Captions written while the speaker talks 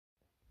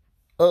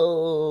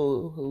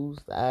Oh, who's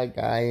that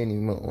guy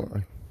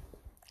anymore?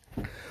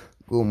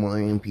 Good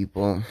morning,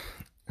 people.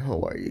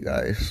 How are you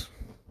guys?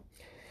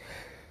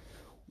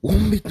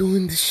 Won't be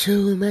doing the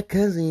show with my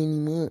cousin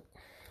anymore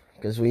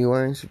because we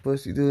weren't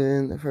supposed to do it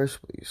in the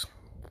first place.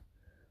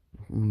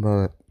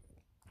 But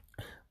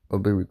I'll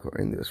be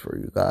recording this for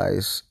you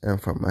guys and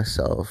for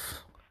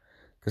myself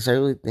because I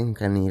really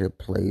think I need a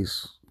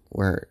place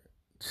where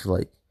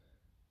to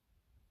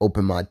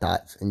open my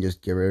thoughts and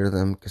just get rid of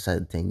them because I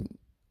think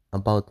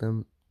about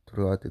them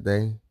throughout the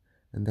day.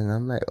 And then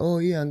I'm like, oh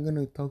yeah, I'm going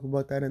to talk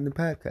about that in the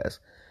podcast.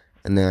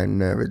 And then I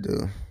never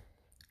do.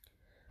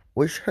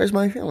 Which hurts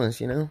my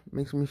feelings,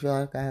 Makes me feel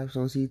like I have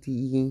some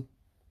CTE.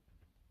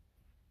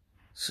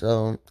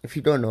 So, if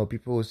you don't know,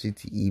 people with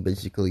CTE,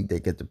 basically,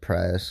 they get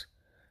depressed.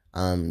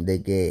 They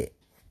get,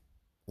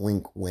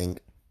 wink,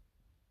 wink,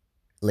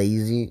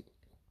 lazy.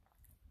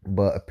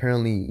 But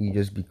apparently, you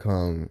just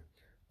become,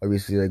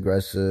 obviously,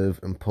 aggressive,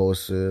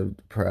 impulsive,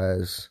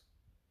 depressed,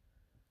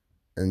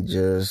 and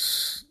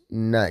just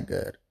not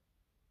good.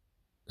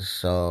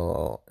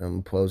 So,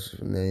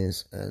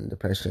 impulsiveness and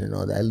depression and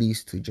all that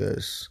leads to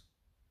just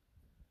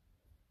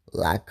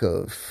lack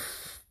of,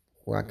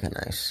 what can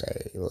I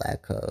say,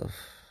 lack of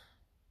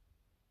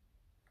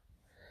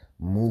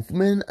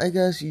movement, I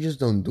guess. You just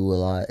don't do a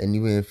lot. And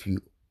even if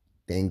you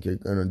think you're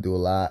gonna do a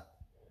lot,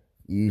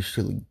 you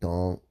usually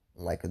don't,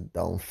 like a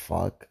dumb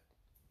fuck.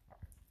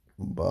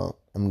 But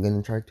I'm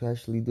gonna try to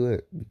actually do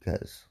it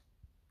because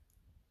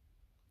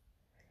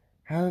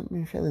I haven't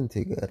been feeling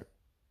too good.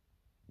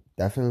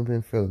 Definitely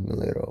been feeling a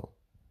little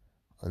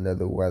under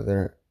the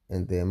weather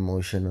in the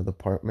emotional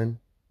department.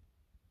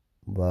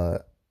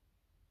 But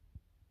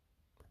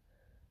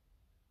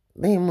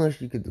there ain't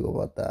much you could do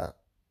about that,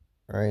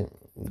 right?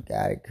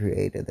 God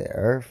created the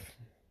earth,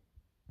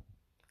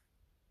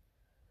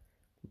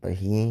 but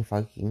he ain't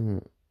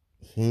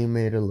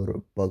made a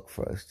little book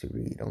for us to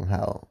read on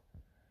how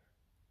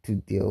to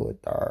deal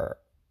with our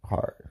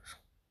hearts,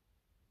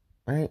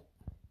 right?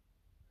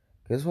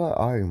 Because what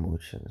are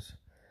emotions?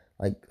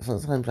 Like,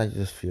 sometimes I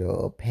just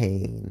feel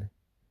pain,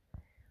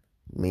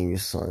 maybe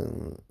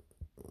some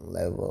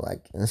level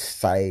like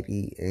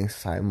anxiety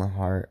inside my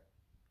heart.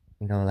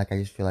 Like I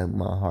just feel like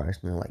my heart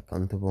is not like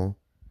comfortable,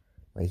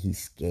 like he's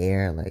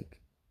scared, like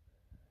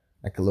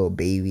a little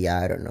baby.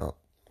 I don't know.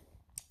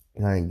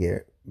 I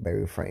get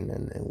very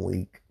frightened and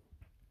weak.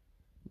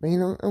 But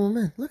I'm a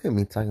man. Look at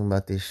me talking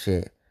about this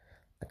shit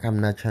like I'm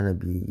not trying to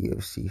be a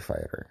UFC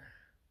fighter.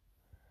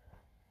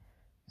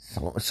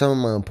 So, some of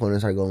my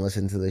opponents are gonna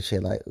listen to this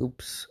shit like,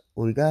 oops,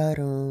 we got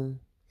him,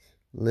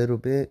 little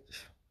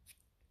bitch.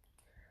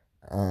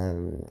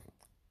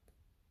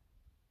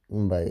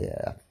 But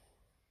yeah,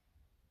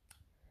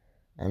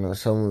 I know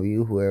some of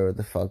you, whoever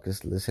the fuck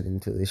is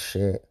listening to this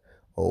shit,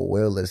 or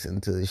will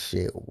listen to this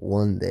shit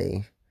one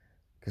day,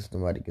 because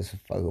nobody gives a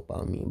fuck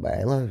about me, but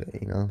I love it,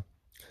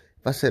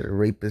 If I said a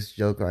rapist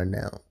joke right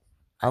now,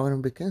 I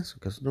wouldn't be canceled,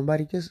 because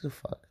nobody gives a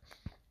fuck.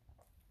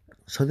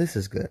 So this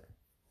is good.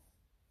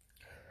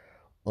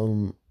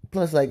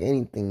 Plus, like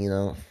anything,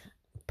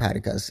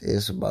 podcast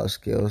is about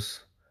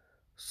skills.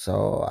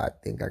 So I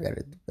think I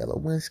gotta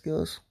develop my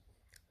skills.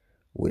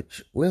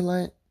 Which will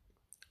I?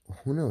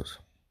 Who knows?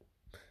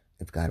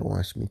 If God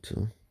wants me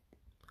to.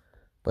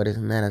 But it's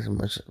not as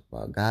much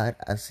about God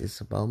as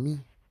it's about me.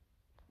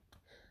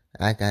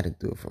 I gotta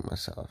do it for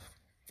myself.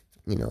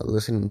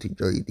 Listening to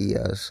Joey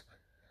Diaz,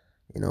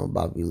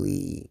 Bobby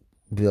Lee,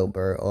 Bill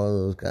Burr, all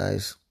those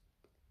guys.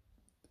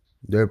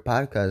 Their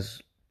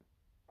podcast,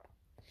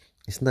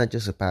 it's not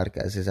just a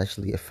podcast, it's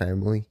actually a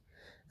family.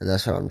 And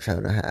that's what I'm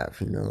trying to have,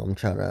 I'm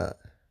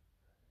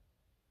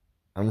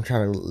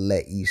trying to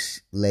let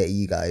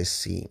you guys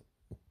see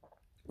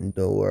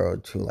the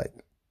world to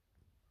like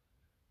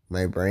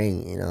my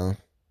brain,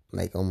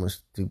 like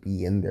almost to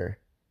be in there.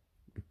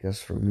 Because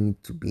for me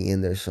to be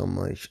in there so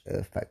much, it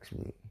affects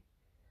me.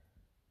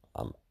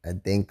 I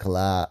think a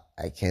lot.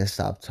 I can't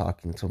stop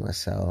talking to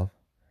myself.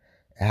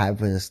 It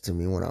happens to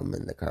me when I'm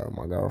in the car with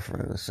my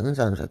girlfriend.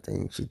 Sometimes I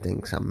think she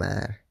thinks I'm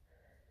mad.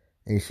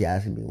 And she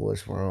asks me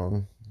what's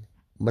wrong.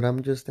 But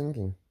I'm just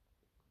thinking.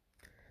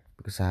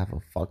 Because I have a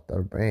fucked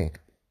up brain.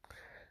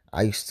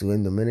 I used to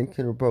in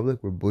Dominican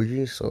Republic with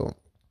bougie, so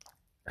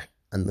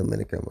I'm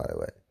Dominican, by the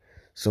way.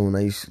 So when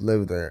I used to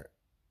live there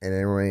and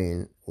it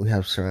rained, we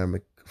have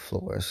ceramic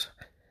floors.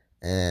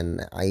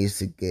 And I used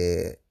to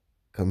get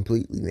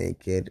completely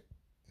naked.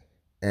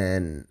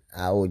 And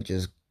I would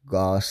just go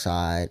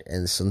outside,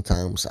 and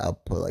sometimes I'll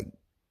put like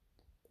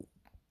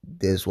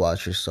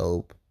dishwasher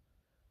soap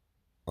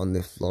on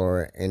the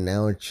floor, and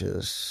now it's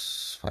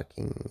just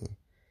fucking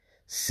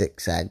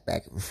zigzag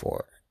back and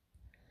forth.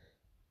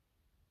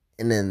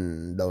 And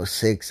then those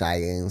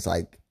zigzaggings,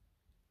 like,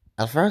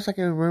 at first I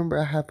can remember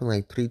it happened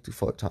like 3 to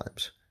 4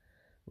 times.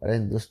 But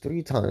in those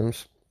 3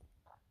 times,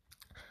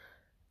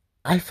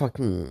 I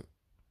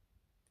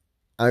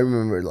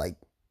remember like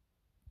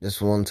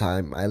this one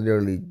time, I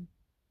literally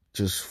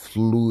just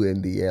flew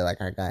in the air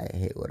like I got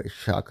hit with a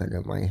shotgun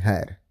in my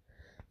head.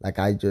 Like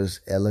I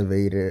just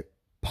elevated,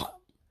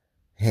 pop,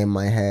 hit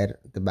my head,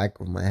 the back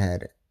of my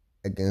head,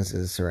 against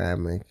the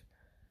ceramic.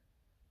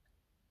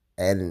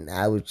 And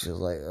I was just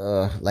like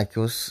it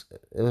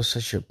was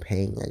such a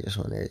pain. I just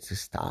wanted it to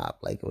stop.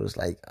 Like it was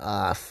like,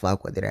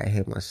 fuck, why did I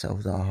hit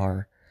myself that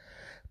hard?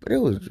 But it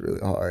was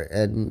really hard,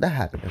 and that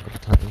happened a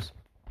couple times.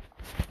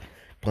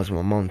 Plus,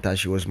 my mom thought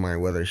she was my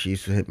weather. She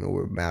used to hit me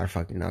with bad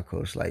fucking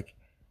knuckles, like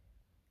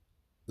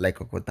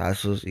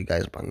cocotazos. You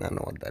guys might not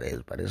know what that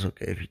is, but it's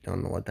okay if you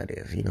don't know what that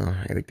is. You know,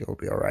 everything will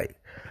be alright.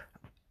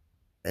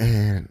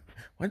 And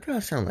why do I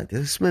sound like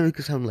this? It's maybe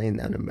because I'm laying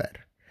down in bed.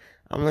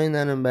 I'm laying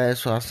down in bed,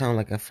 so I sound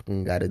like I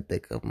fucking got a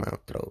dick up my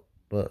throat.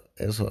 But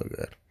it's all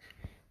good.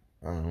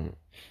 Um,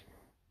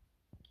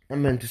 I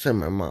meant to say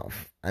my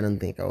mouth. I don't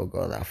think I will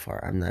go that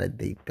far. I'm not a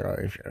deep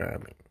thrower, if you know what I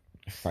mean.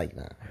 It's like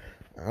that.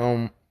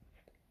 Um,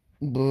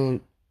 but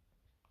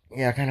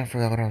yeah, I kind of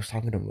forgot what I was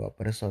talking about,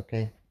 but it's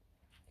okay.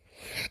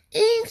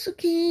 It's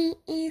okay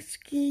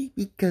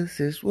because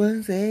it's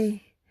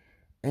Wednesday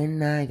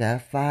and I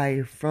got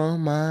fired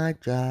from my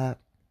job.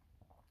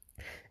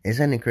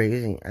 Isn't it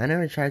crazy? I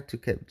never tried to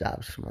keep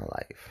jobs in my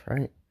life,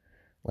 right?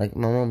 Like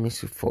my mom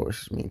used to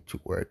force me to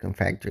work in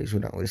factories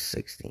when I was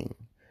 16.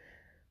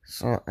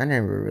 So I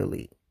never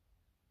really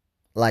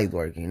liked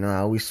working. You know, I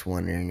always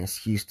wanted an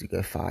excuse to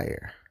get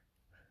fired.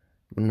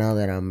 But now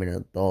that I'm an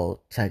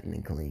adult,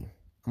 technically,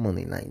 I'm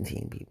only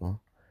 19,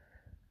 people.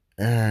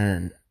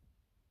 And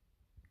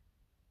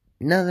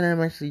now that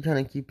I'm actually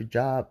trying to keep a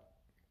job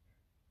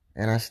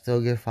and I still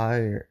get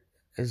fired,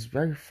 it's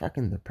very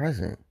fucking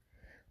depressing.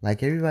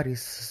 Like everybody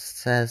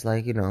says,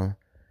 like, you know,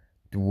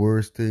 the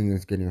worst thing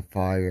is getting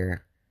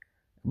fired.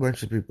 A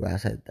bunch of people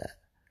have said that.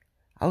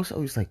 I was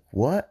always like,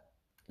 what?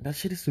 That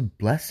shit is a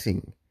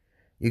blessing.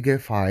 You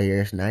get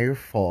fired, it's not your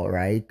fault,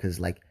 right? Because,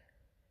 like,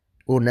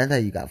 well, not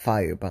that you got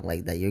fired, but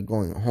like that you're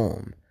going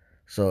home.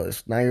 So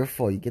it's not your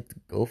fault. You get to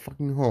go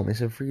fucking home.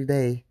 It's a free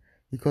day.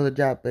 You call the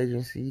job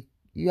agency.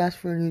 You ask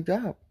for a new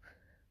job.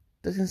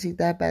 Doesn't seem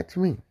that bad to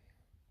me.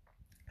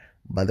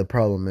 But the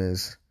problem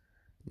is,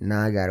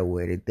 now I gotta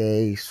wait a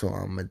day, so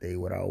I'm a day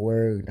without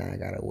work. Now I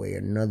gotta wait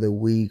another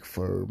week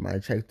for my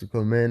check to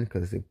come in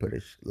because they put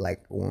it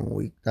like 1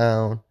 week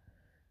down.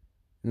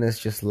 And it's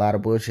just a lot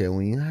of bullshit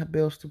when you have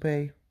bills to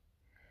pay.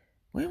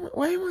 Why am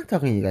I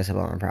talking to you guys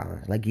about my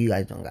problems? Like you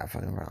guys don't got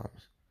fucking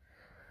problems.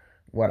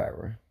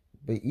 Whatever.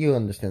 But you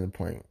understand the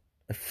point.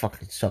 It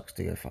fucking sucks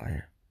to get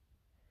fired.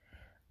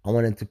 I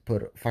wanted to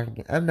put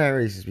fucking. I'm not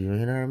racist, people,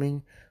 you know what I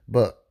mean?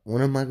 But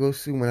one of my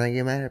goals to when I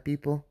get mad at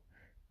people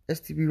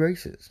is to be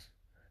racist.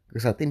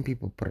 Because I think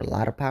people put a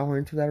lot of power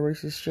into that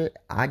racist shit.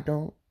 I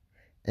don't.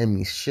 It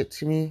means shit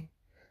to me.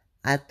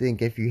 I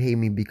think if you hate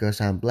me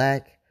because I'm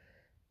black,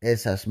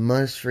 it's as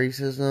much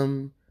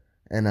racism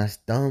and as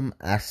dumb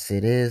as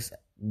it is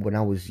when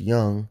I was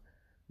young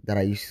that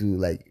I used to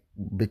like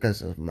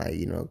because of my,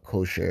 you know,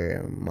 culture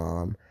and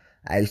mom.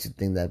 I used to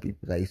think that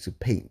people that used to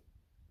paint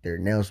their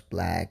nails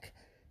black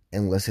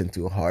and listen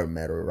to hard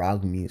metal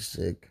rock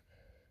music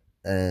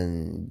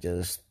and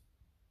just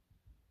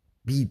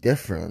be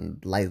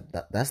different. Like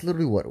that's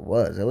literally what it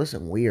was. It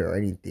wasn't weird or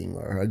anything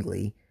or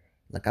ugly.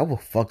 Like I will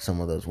fuck some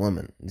of those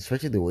women,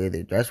 especially the way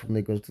they dress when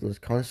they go to this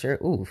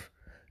concert. Oof,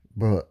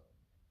 but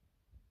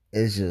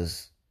it's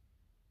just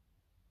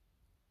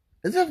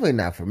it's definitely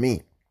not for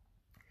me.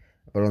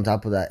 But on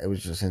top of that, it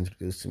was just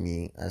introduced to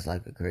me as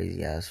like a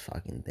crazy ass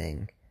fucking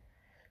thing.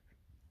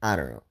 I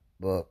don't know,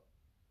 but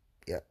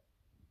yeah.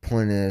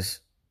 Point is,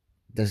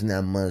 there's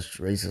not much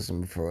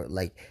racism for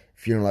like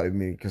if you don't like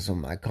me because of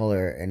my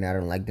color and I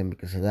don't like them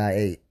because of that.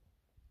 Hey,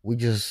 we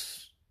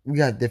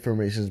got different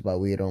races, but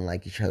we don't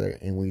like each other,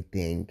 and we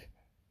think,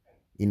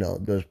 you know,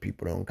 those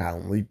people don't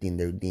count. We think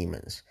they're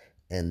demons,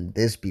 and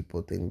these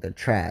people think they're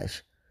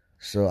trash.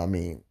 So I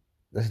mean,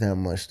 there's not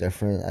much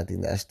different. I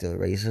think that's still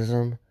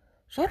racism.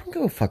 So I don't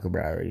give a fuck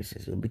about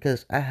racism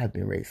because I have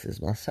been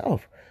racist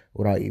myself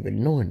without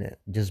even knowing it.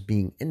 Just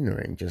being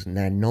ignorant, just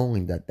not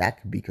knowing that that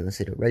could be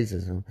considered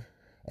racism,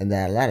 and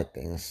that a lot of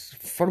things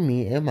for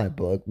me in my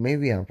book.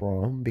 Maybe I'm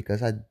wrong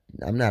because I'm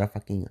not a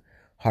fucking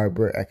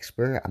harbor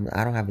expert.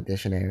 I don't have a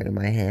dictionary in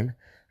my hand.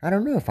 I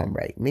don't know if I'm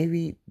right.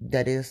 Maybe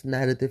that is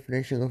not a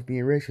definition of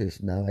being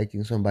racist, not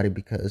liking somebody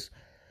because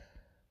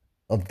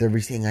of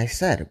everything I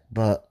said.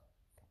 But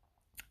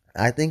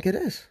I think it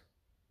is.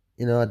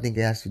 You know, I think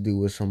it has to do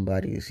with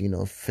somebody's, you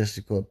know,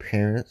 physical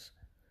appearance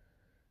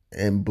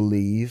and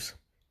beliefs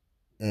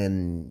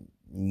and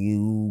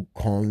you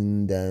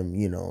calling them,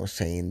 you know,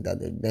 saying that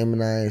they're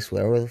demonized,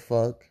 whatever the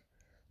fuck,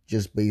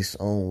 just based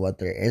on what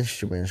their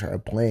instruments are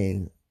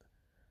playing.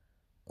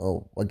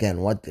 Oh,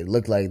 again, what they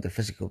look like, their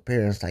physical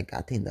appearance. Like,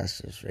 I think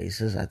that's just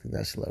racist. I think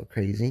that's a little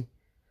crazy.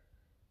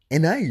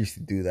 And I used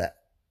to do that.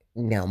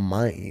 Now,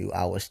 mind you,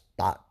 I was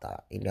taught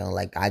that, you know,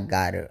 like I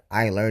got it.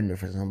 I learned it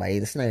from somebody.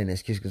 It's not an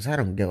excuse because I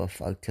don't give a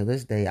fuck. Till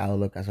this day, I'll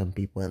look at some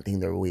people and think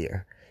they're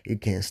weird. You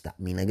can't stop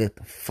me. Now, what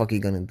the fuck you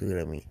gonna do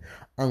to me?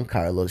 I'm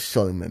Carlos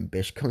Soliman,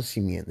 bitch. Come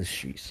see me in the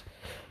streets.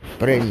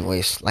 But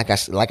anyways, like I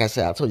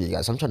said, I told you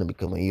guys, I'm trying to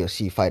become a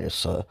UFC fighter,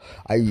 so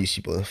I use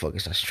you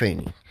motherfuckers as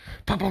training.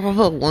 Pop, pop, pop,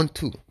 pop, 1,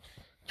 2.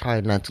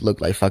 Try not to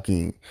look like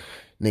fucking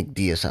Nick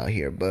Diaz out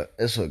here, but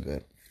it's so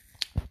good.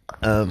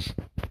 Um,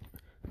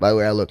 by the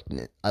way, I love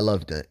Nick.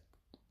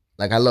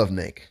 Like I love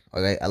Nick.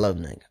 Okay, I love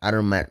Nick. I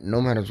don't matter.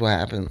 No matter what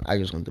happens, I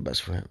just want the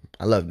best for him.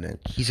 I love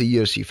Nick. He's a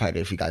UFC fighter.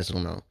 If you guys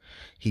don't know,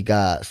 he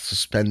got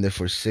suspended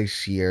for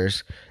 6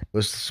 years. It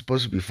was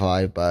supposed to be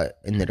 5, but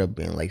ended up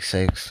being like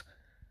 6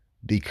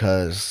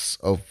 because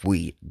of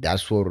weed.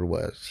 That's what it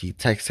was. He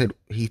tested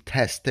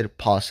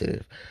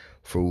positive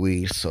for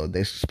weed, so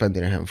they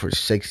suspended him for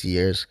 6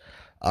 years.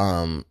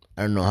 I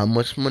don't know how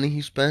much money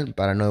he spent,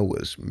 but I know it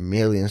was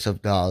millions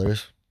of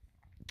dollars,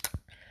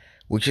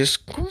 which is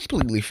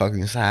completely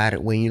fucking sad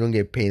when you don't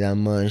get paid that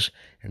much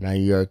and now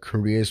your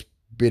career's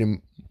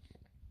been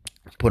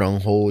put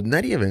on hold.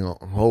 Not even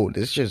on hold,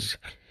 it's just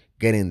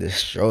getting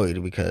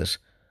destroyed because,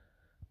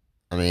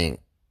 I mean,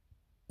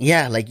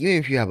 yeah, like even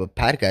if you have a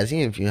podcast,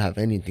 even if you have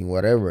anything,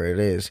 whatever it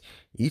is,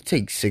 you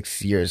take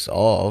 6 years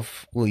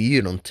off. Well,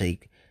 you don't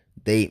take,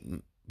 they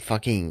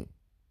fucking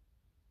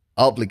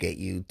obligate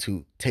you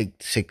to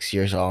take 6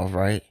 years off,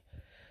 right?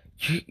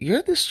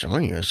 You're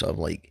destroying yourself.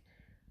 Like,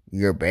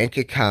 your bank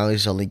account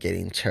is only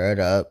getting teared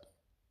up,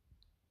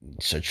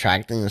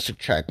 subtracting and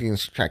subtracting and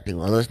subtracting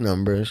all those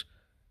numbers.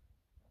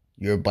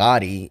 Your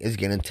body is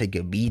gonna take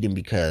a beating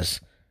because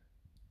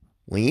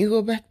when you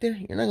go back there,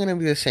 you're not gonna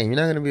be the same.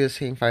 You're not gonna be the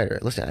same fighter.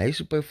 Listen, I used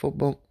to play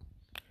football,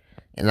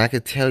 and I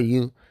could tell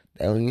you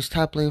that when you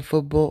stop playing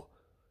football,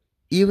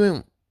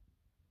 even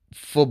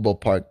football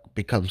park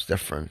becomes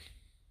different.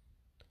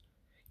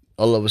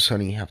 All of a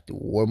sudden, you have to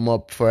warm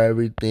up for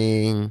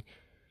everything.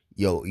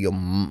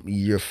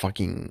 Your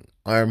fucking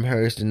arm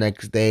hurts the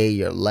next day.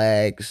 Your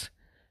legs,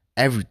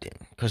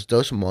 everything, because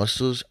those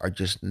muscles are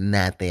just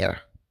not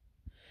there.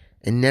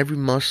 And every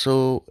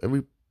muscle,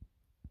 every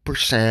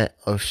percent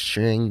of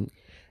strength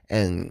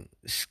and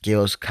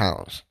skills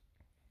counts.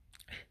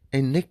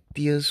 And Nick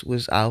Diaz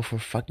was out for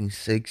fucking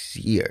 6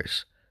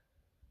 years.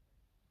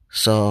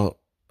 So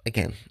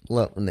again,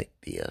 love Nick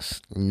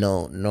Diaz.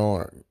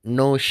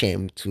 No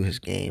shame to his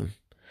game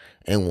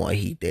and what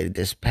he did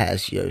this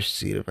past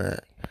UFC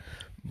event.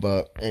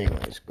 But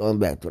anyways, going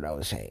back to what I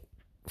was saying,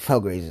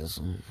 fuck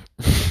racism.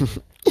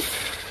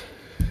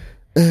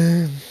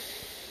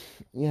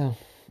 Yeah,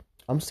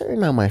 I'm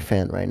staring at my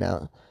fan right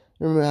now.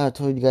 Remember how I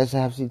told you guys to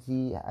have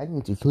CT? I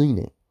need to clean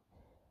it.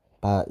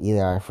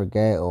 Either I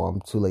forget or I'm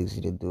too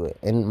lazy to do it.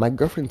 And my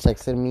girlfriend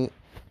texted me.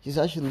 She's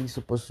actually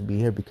supposed to be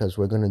here because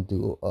we're gonna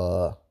do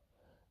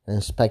an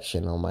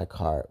inspection on my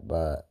car.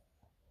 But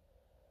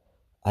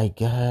I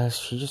guess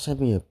she just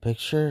sent me a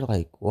picture.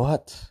 Like,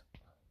 what?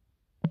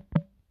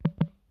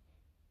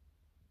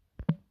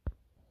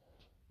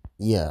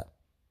 Yeah,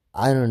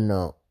 I don't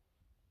know.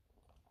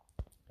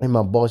 And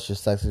my boss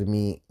just texted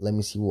me. Let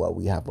me see what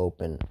we have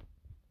open.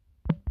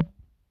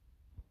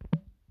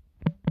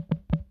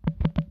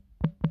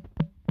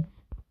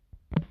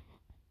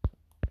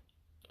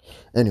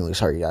 Anyway,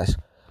 sorry guys.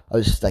 I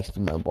was just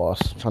texting my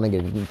boss, trying to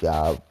get a new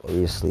job.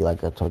 Obviously,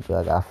 like I told you,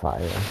 I got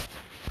fired,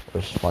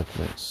 which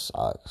fucking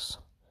sucks.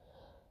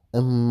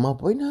 And my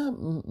boy,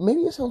 not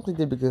maybe it's something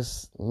that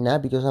because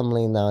not because I'm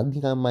laying down. I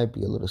think I might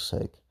be a little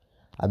sick.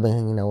 I've been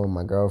hanging out with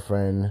my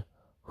girlfriend,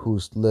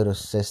 whose little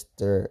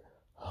sister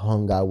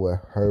hung out with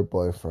her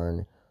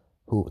boyfriend,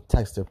 who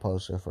texted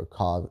positive for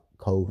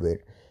COVID,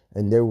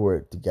 and they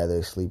were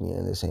together sleeping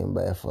in the same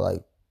bed for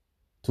like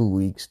 2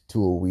 weeks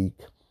to a week.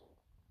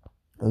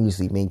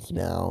 Obviously making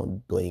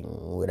out, doing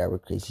whatever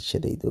crazy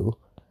shit they do.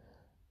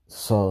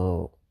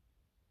 So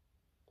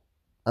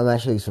I'm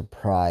actually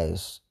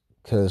surprised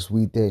because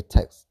we did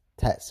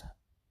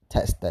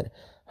tested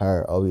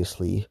her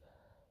obviously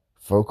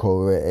for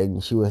COVID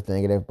and she was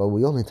negative, but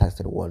we only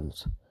tested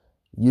once.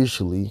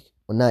 Usually,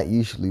 well, not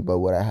usually, but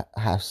what I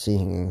have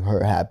seen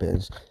her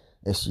happens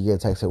is you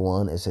get tested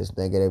once, it says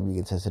negative, you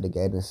get tested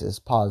again, it says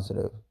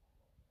positive.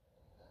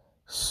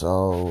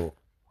 So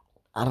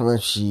I don't know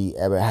if she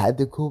ever had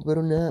the COVID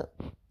or not,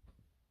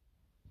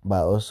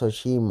 but also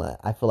she might.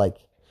 I feel like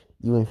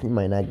even if you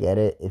might not get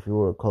it, if you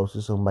were close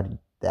to somebody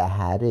that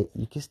had it,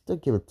 you can still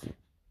give it to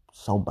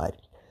somebody,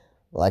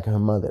 like her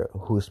mother,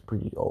 who's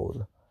pretty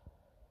old.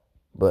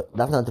 But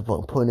that's not the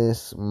point. Point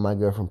is, my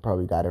girlfriend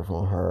probably got it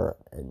from her,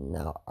 and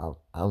now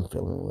I'm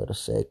feeling a little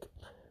sick.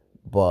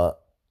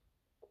 But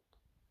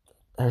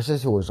her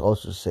sister was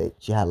also sick.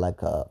 She had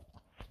like a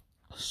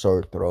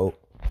sore throat.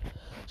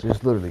 She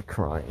was literally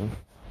crying.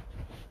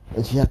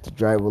 And she had to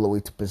drive all the way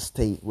to Penn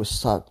State, which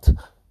sucked.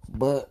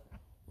 But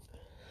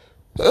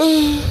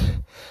sorry,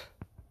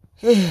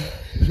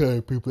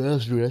 people.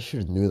 That's rude. I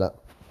should have knew that.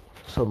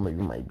 Some of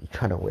you might be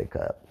trying to wake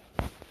up.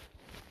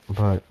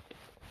 But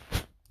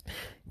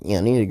yeah,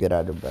 I need to get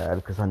out of bed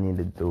because I need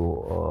to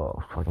do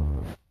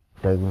fucking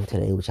thing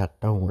today, which I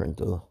don't want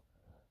to do.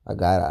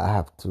 I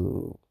have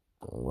to.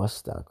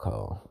 What's that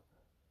called?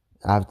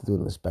 I have to do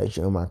an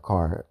inspection on my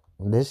car.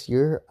 This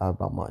year, I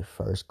bought my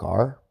first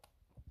car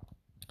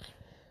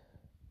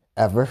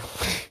ever.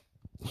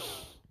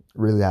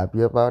 Really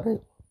happy about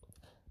it.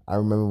 I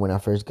remember when I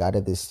first got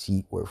it, the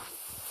seat were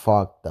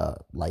fucked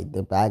up. Like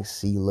the back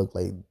seat looked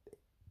like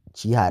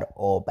she had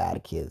all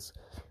bad kids.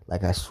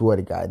 Like I swear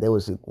to God, there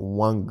was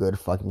one good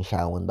fucking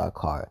shower in that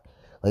car.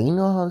 Like, you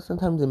know how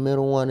sometimes the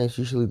middle one is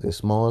usually the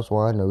smallest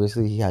one.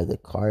 Obviously, he has the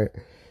cart,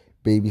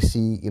 baby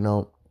seat, You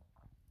know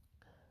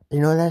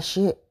that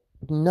shit?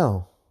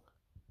 No.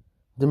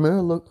 The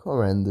mirror looked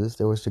horrendous.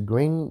 There was a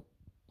green,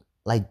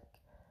 like,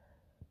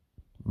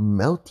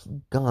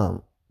 melty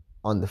gum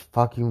on the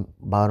fucking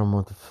bottom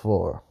of the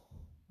floor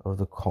of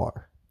the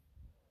car.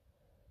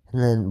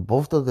 And then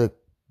both of the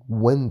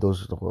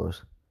windows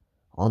doors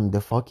on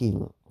the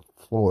fucking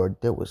floor,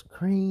 there was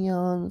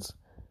crayons.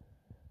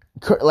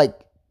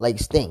 Like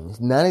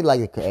stings. Not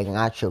like an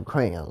actual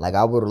crayon. Like,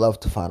 I would have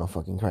loved to find a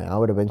fucking crayon. I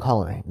would have been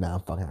coloring. Nah,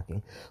 I'm fucking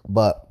okay.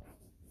 But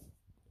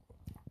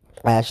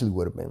I actually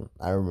would have been.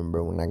 I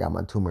remember when I got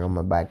my tumor on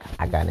my back,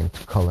 I got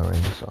into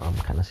coloring, so I'm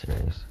kind of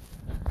serious.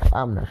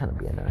 I'm not trying to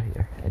be a nerd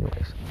here.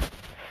 Anyways.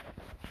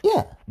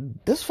 Yeah,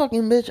 this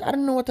fucking bitch, I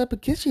don't know what type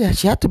of kid she had.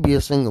 She had to be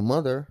a single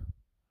mother.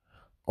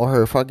 Or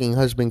her fucking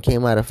husband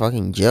came out of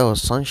fucking jail or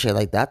some shit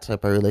like that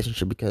type of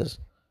relationship, because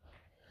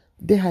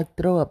they had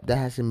throw up that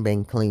hasn't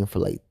been clean for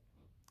like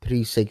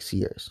 6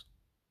 years.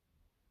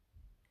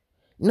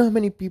 You know how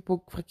many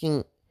people fucking,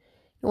 you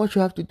know what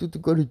you have to do to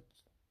go to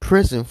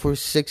prison for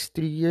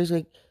 3 years?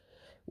 Like,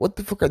 what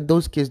the fuck are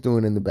those kids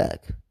doing in the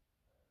back?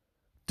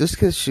 Those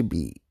kids should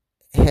be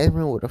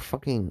heading with a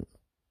fucking,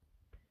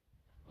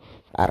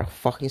 at a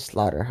fucking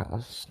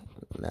slaughterhouse.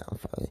 No,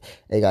 fucking.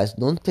 Hey guys,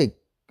 don't take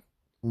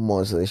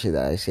most of the shit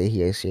that I say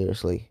here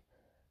seriously.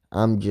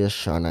 I'm just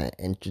trying to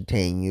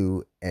entertain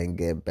you and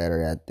get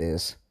better at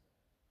this.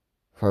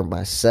 For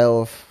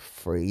myself,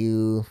 for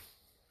you,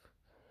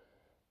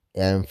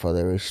 and for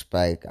the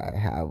respect I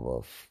have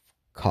of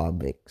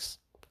comics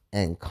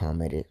and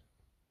comedy.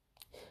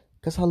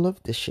 Because I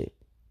love this shit.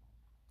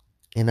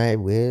 And I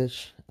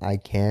wish I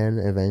can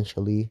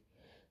eventually,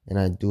 and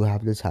I do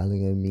have the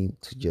talent in me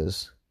to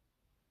just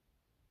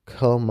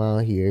come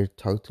out here,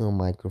 talk to a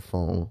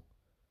microphone,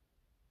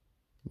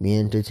 be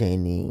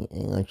entertaining,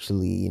 and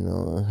actually,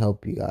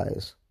 help you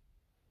guys.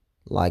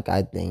 Like,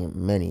 I think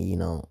many,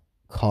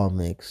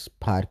 comics,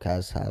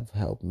 podcasts have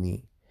helped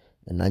me.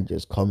 And not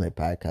just comic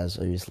podcasts,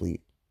 obviously,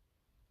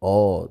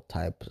 all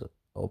types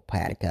of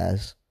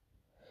podcasts.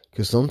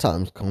 Because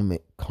sometimes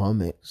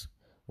comics,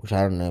 which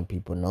I don't know if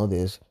people know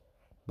this,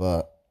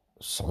 but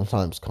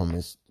sometimes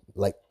comics,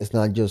 like, it's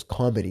not just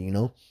comedy,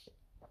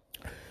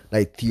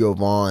 Like Theo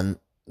Vaughn,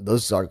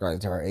 those are guys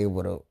that are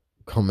able to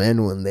come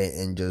in one day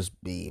and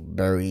just be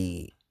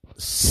very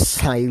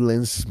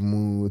silent,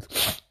 smooth,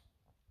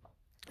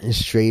 and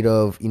straight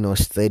up,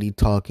 steady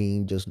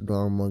talking, just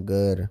normal,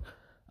 good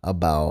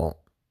about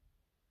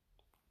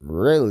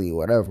really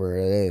whatever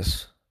it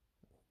is.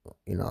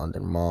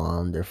 Their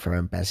mom, their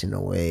friend passing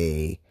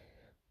away,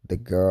 the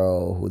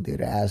girl who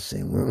did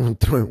acid when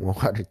throwing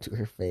water to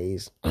her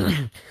face.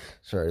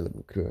 Sorry, let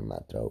me clear in my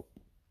throat.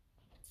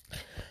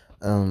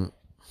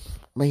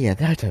 But yeah,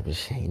 that type of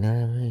shit, you know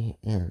what I mean?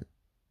 And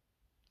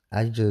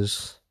I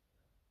just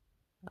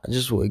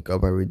wake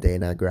up every day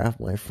and I grab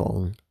my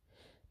phone,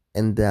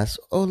 and that's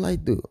all I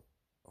do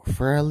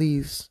for at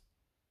least,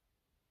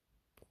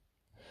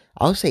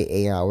 I'll say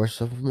 8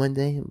 hours of my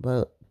day,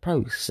 but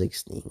probably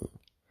 16,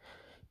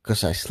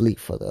 because I sleep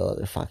for the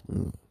other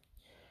fucking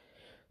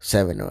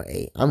 7 or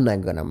 8. I'm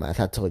not gonna math.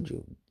 I told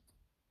you,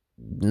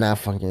 not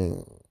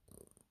fucking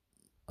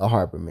a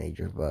Harvard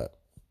major, but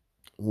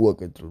we'll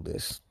get through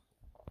this.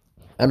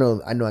 I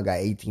know I got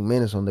 18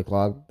 minutes on the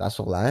clock. That's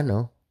all I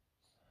know.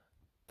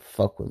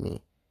 Fuck with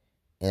me.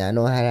 And I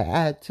know how to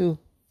add too.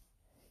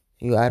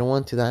 You add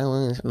 1 to that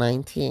one, it's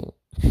 19.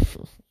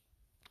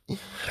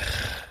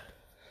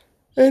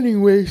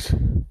 Anyways,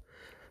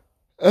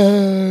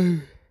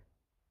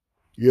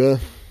 yeah,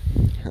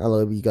 I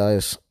love you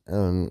guys.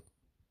 I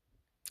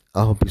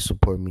hope you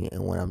support me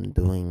in what I'm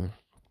doing.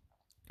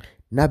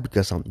 Not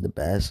because I'm the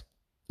best,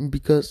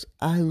 because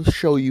I'll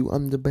show you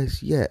I'm the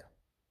best yet.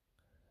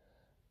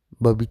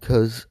 But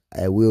because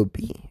I will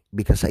be,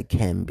 because I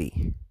can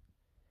be.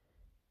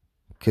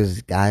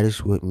 Because God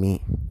is with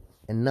me.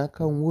 And knock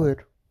on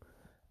wood,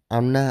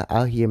 I'm not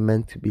out here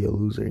meant to be a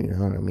loser, you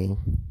know what I mean?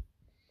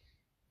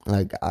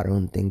 Like, I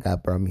don't think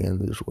God brought me in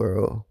this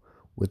world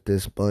with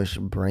this much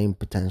brain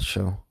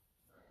potential,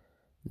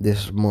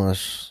 this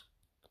much,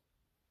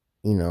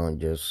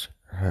 just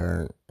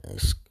hurt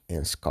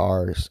and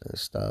scars and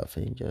stuff,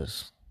 and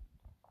just,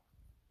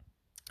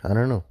 I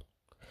don't know.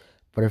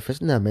 But if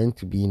it's not meant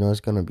to be,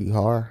 it's gonna be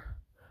hard.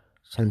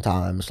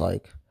 Sometimes,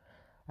 like,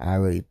 I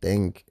really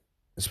think,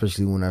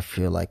 especially when I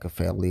feel like a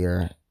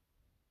failure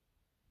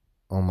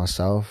on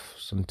myself,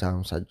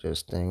 sometimes I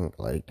just think,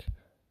 like,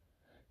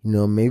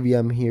 maybe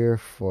I'm here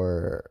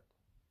for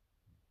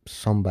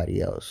somebody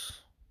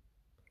else,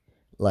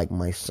 like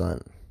my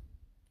son.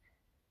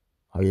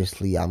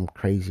 Obviously, I'm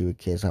crazy with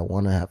kids. I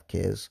want to have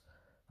kids.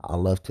 I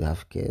love to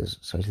have kids,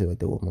 especially with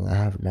the woman I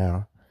have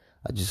now.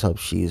 I just hope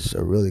she's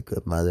a really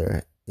good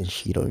mother and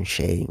she don't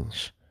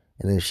change.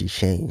 And if she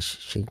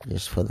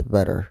changes for the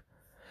better.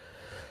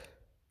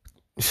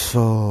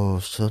 So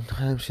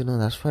sometimes,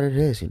 that's what it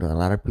is. A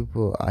lot of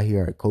people out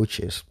here are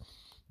coaches.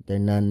 They're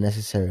not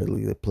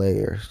necessarily the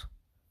players.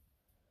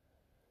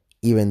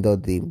 Even though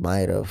they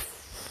might have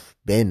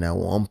been at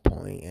one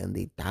point, and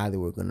they thought they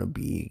were gonna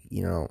be,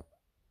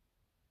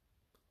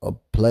 a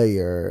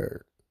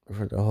player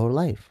for their whole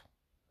life.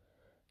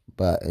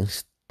 But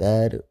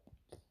instead,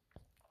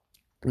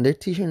 they're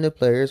teaching the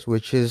players,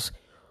 which is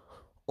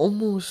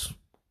almost,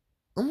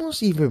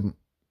 almost even,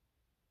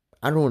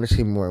 I don't want to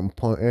say more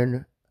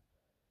important,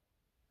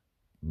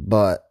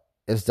 but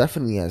it's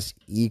definitely as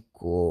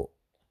equally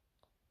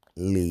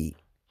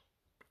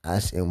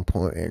as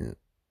important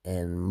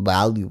and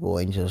valuable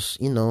and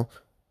just,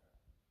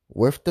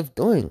 worth of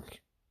doing,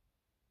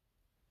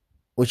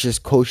 which is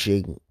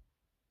coaching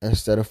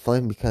instead of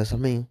fun. Because, I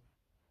mean,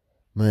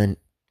 man,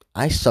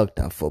 I sucked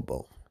at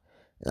football.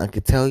 And I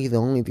could tell you the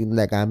only thing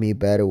that got me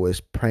better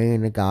was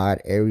praying to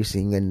God every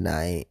single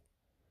night.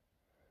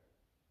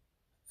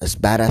 As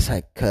bad as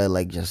I could,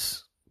 like,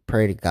 just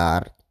pray to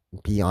God,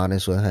 be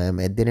honest with Him.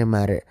 It didn't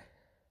matter.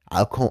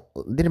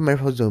 It didn't matter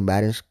if I was doing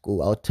bad in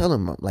school. I'll tell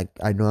Him, like,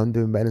 I know I'm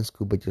doing bad in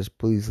school, but just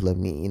please let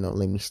me,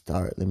 let me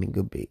start. Let me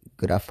be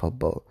good at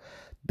football.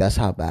 That's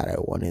how bad I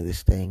wanted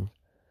this thing.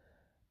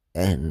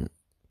 And,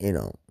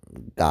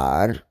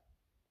 God,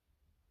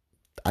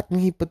 I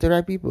think He put the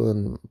right people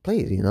in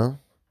place.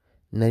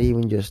 Not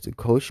even just to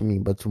coach me,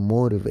 but to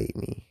motivate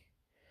me.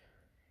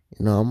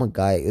 I'm a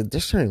guy.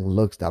 There's certain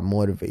looks that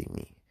motivate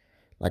me.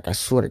 Like, I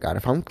swear to God,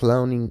 if I'm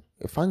climbing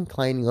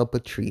up a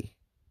tree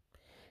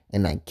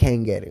and I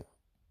can't get it,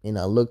 and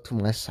I look to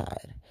my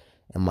side,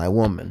 and my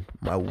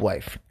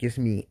wife, gives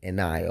me an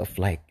eye of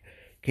like,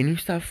 can you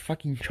stop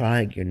fucking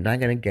trying? You're not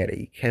gonna get it.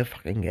 You can't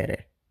fucking get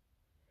it.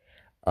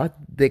 I'll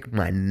dig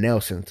my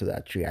nails into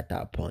that tree at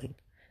that point.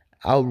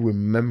 I'll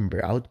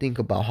think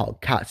about how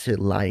cats and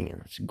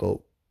lions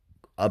go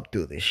up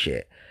to this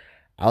shit.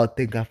 I'll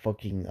think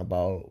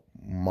about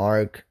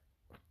Mark.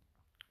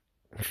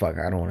 Fuck,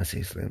 I don't want to say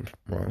his name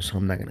wrong, so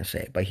I'm not gonna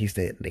say it. But he's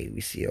the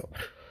Navy SEAL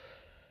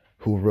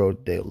who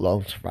wrote the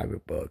Lone Survivor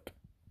book.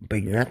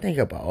 But you're not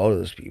thinking about all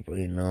those people,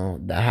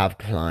 that have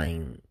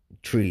climbed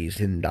trees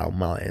and down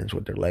mountains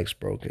with their legs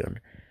broken.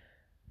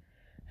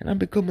 And I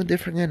become a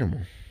different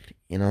animal,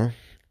 you know?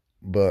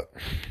 But,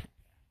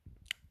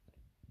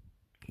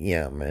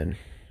 yeah, man.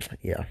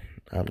 Yeah,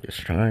 I'm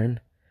just trying.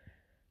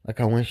 Like,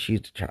 I want you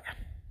to try.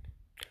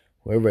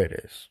 Whoever it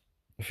is.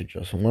 If it's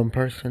just one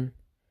person,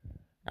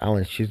 I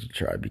want you to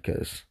try,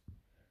 because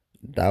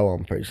that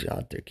one person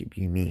out there could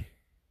be me.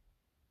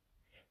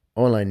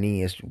 All I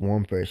need is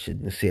one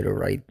person to say the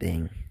right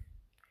thing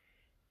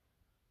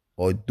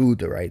or do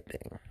the right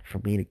thing for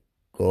me to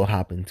go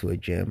hop into a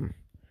gym,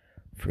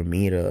 for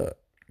me to,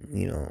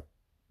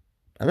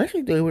 I'm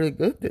actually doing really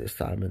good this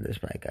time in this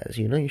podcast.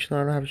 You should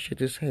not have shit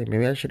to say.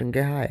 Maybe I shouldn't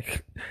get high.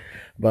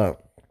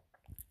 But,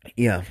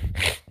 yeah.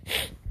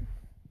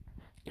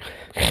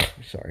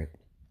 Sorry.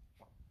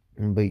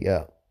 But,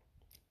 yeah.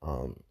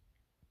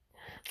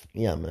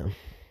 Yeah, man.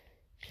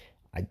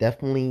 I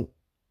definitely,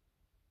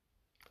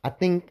 I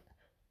think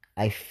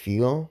I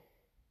feel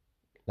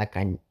like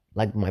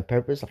my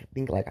purpose. I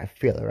think like I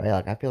feel it, right?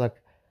 Like I feel like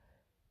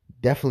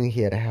definitely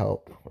here to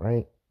help,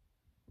 right?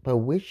 But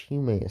which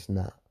human is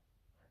not,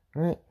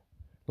 right?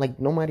 Like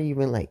nobody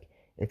even like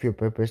if your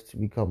purpose to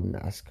become a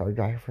NASCAR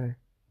driver,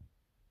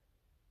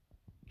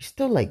 you're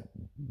still like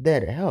there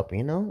to help,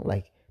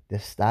 like the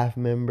staff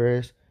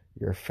members,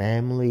 your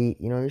family,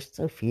 you're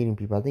still feeding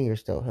people. I think you're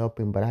still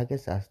helping, but I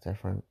guess that's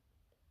different.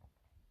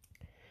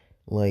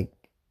 Like,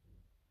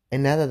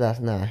 and now that's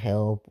not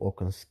help or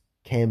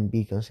can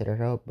be considered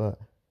help, but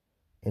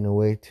in a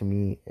way to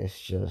me, it's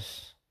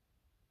just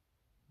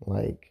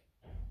like,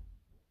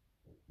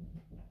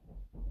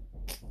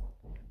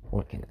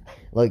 what can I,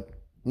 like,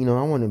 I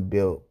want to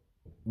build,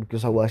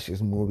 because I watched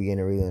this movie and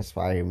it really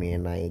inspired me,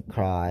 and I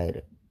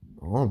cried,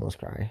 almost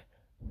cried,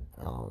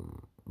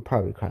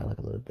 probably cried like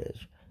a little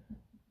bitch,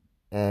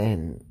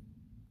 and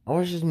I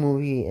watched this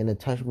movie and it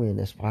touched me and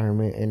inspired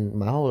me, and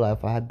my whole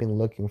life I had been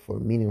looking for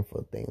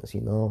meaningful things,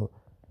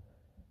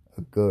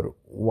 a good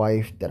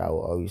wife that I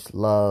will always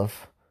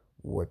love,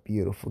 with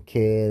beautiful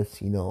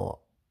kids,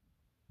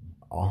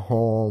 a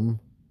home,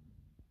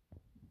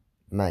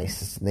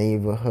 nice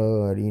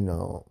neighborhood,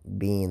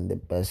 being the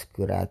best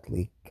good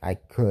athlete I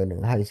could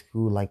in high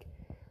school, like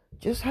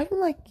just having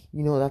like,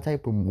 that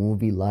type of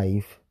movie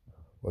life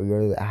where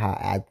you're the hot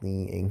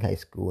athlete in high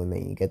school, and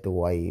then you get the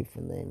wife,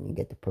 and then you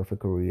get the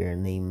perfect career,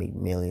 and then you make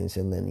millions,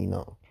 and then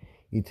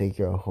you take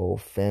your whole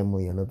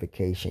family on a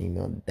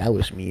vacation. That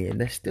was me, and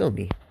that's still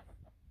me.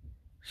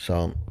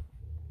 So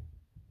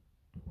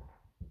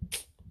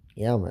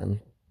yeah,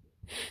 man.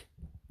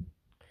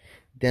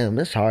 Damn,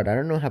 that's hard. I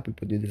don't know how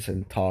people do this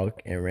and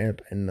talk and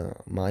rap and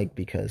mic,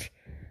 because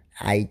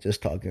I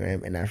just talk and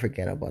rap and I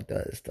forget about the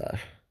other stuff.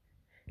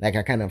 Like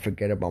I kind of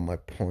forget about my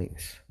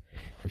points,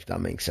 if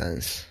that makes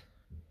sense.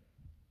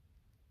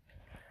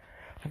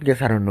 I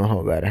guess I don't know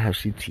how bad I have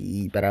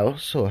CTE, but I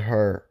also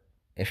heard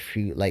if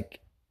you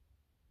like,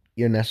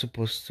 you're not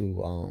supposed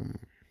to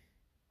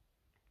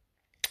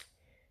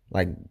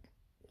like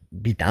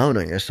be down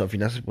on yourself.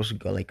 You're not supposed to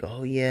go like,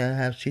 oh yeah,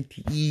 I have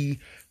CTE,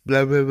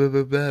 blah blah blah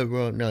blah blah.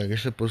 Bro, no, you're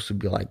supposed to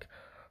be like,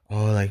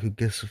 oh, like who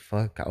gives a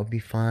fuck? I'll be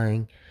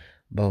fine.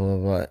 blah blah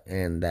blah,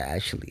 and that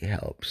actually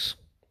helps.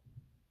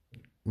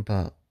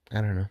 But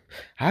I don't know.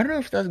 I don't know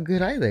if that's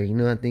good either.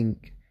 I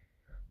think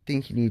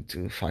you need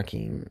to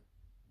fucking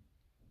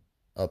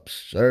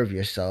observe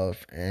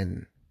yourself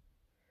and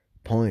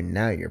point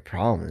out your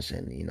problems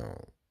and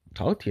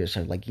talk to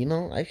yourself. Like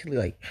actually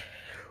like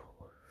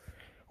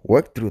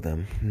work through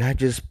them, not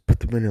just put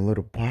them in a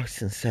little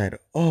box and said,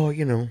 oh,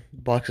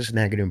 box is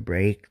not gonna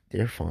break.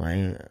 They're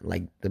fine.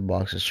 Like the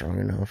box is strong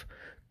enough.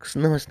 Cause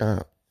no, it's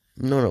not.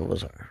 None of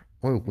us are.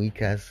 We're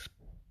weak as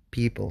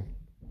people,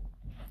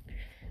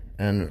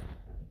 and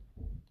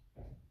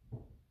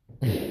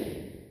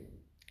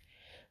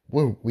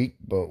we're weak,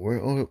 but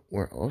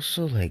we're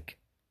also like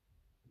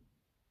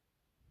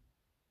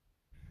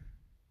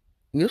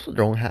we also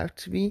don't have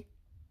to be.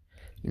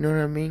 You know what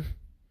I mean?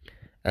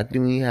 I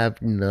think we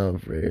have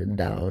enough written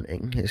down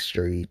in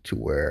history to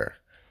where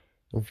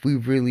if we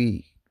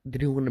really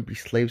didn't want to be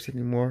slaves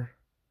anymore,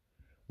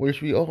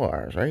 which we all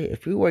are, right?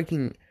 If you're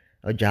working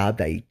a job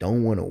that you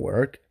don't want to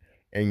work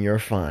and you're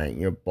fine,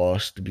 your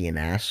boss to be an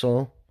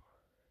asshole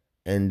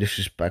and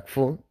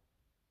disrespectful,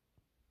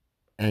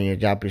 and your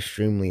job is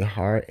extremely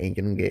hard and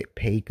you don't get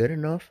paid good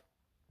enough,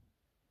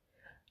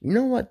 you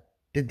know what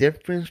the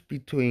difference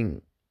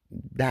between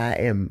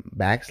that and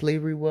back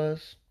slavery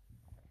was?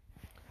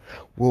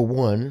 Well,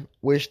 one,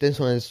 which this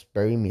one is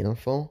very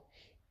meaningful.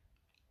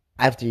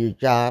 After your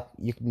job,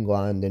 you can go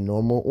out in the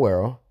normal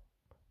world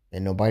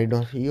and nobody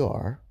knows who you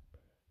are.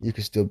 You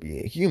can still be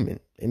a human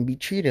and be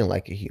treated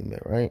like a human,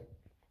 right?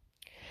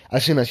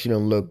 As soon as you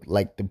don't look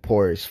like the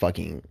poor is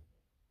fucking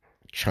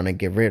trying to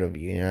get rid of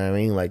you, you know what I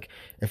mean? Like,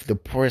 if the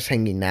poor is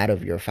hanging out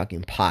of your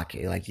fucking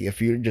pocket, like,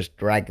 if you're just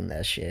dragging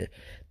that shit,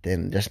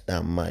 then there's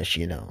not much,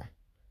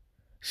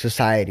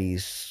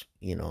 society's,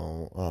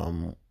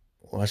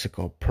 what's it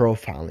called,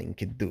 profiling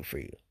could do for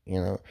you,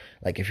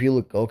 Like, if you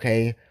look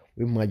okay,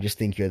 we might just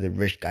think you're the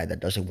rich guy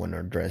that doesn't want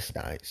to dress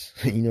nice.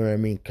 You know what I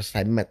mean? Because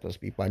I met those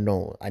people. I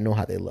know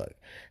how they look.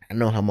 I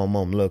know how my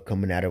mom looked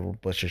coming out of a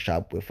butcher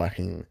shop with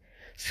fucking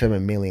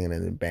 7 million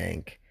in the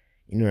bank.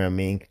 You know what I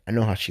mean? I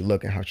know how she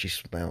looked and how she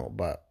smelled,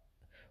 but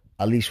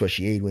at least what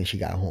she ate when she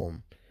got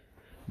home.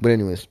 But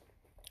anyways,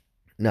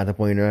 not the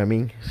point. You know what I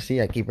mean?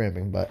 See, I keep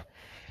ramping, but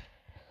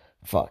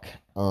fuck.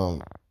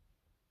 But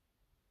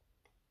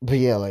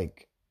yeah,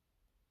 like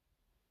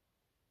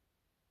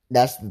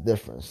that's the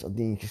difference. I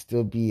think you can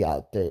still be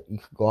out there. You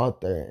could go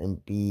out there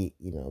and be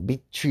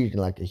treated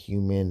like a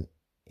human,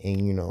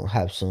 and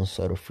have some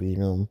sort of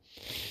freedom.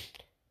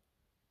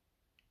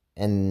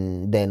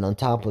 And then on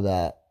top of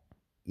that,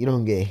 you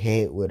don't get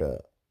hit with a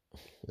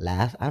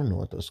laugh. I don't know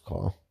what those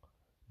called,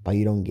 but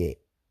you don't get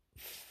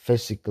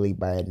physically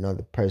by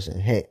another person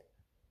hit.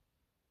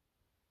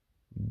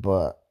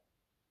 But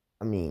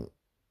I mean,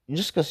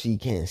 just because you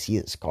can't see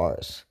the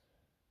scars,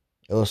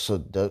 it also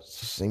does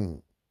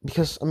seem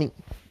because I mean,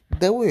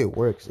 the way it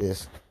works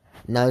is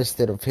now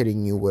instead of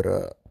hitting you with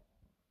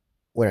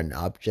an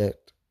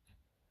object,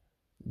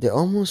 they're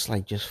almost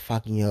like just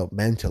fucking you up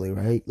mentally,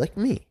 right? Like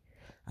me.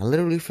 I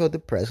literally felt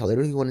depressed. I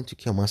literally wanted to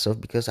kill myself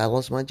because I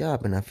lost my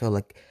job and I felt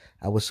like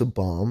I was a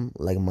bum,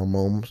 like my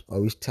mom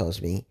always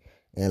tells me,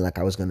 and like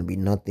I was gonna be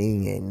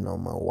nothing, and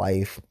my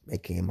wife,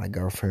 aka my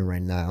girlfriend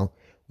right now,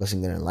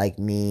 wasn't gonna like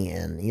me,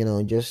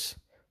 and just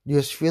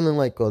feeling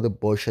like all the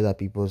bullshit that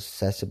people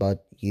says about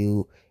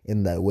you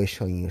and that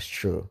wish on you is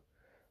true,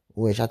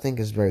 which I think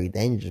is very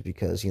dangerous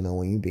because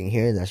when you've been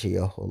hearing that shit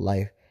your whole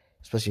life,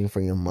 especially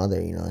for your mother,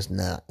 it's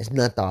not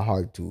that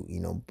hard to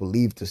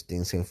believe those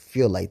things and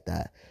feel like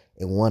that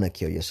and want to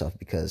kill yourself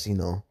because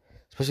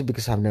especially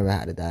because I've never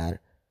had a dad.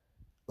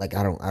 Like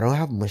I don't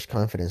have much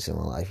confidence in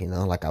my life.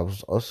 Like I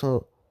was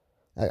also,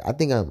 I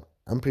think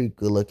I'm pretty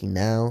good looking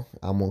now.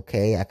 I'm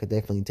okay. I could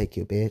definitely take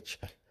your bitch,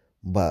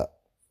 but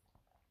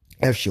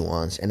if she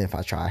wants and if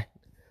I try,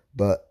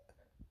 but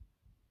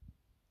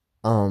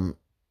um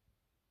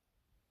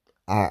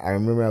I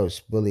remember I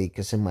was bullied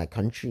because in my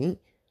country,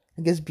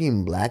 I guess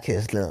being black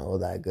is not all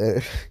that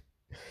good.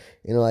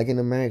 Like in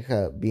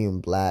America, being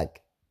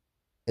black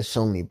is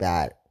only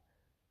bad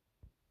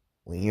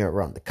when you're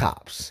around the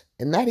cops.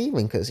 And not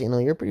even because,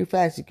 you're pretty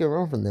fast, you can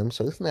run from them,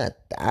 so it's not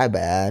that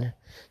bad.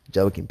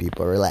 Joking,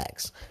 people,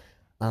 relax.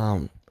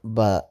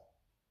 But,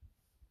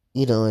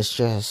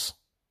 it's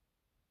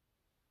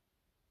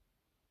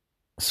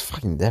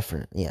fucking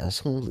different. Yeah,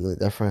 it's completely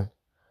different.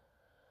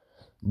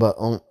 But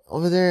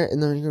over there in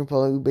the Dominican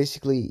Republic, we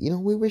basically,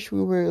 we wish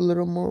we were a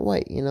little more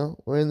white,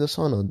 we're in the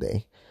sun all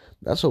day.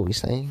 That's what we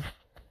say.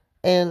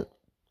 And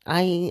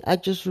I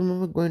just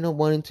remember growing up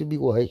wanting to be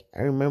white.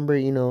 I remember,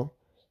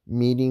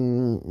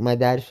 meeting my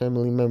dad's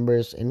family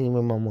members and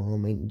even my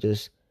mom and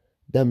just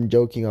them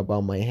joking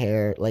about my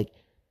hair. Like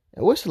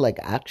it was like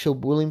actual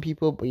bullying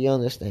people, but you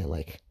understand,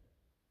 like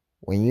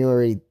when you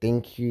already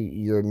think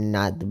you're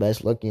not the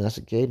best looking as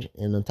a kid,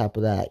 and on top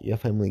of that, your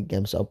family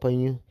gives up on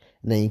you,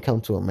 and then you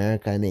come to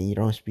America and then you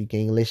don't speak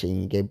English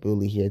and you get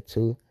bullied here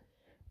too.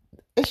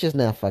 It's just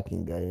not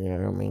fucking good, you know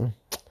what I mean?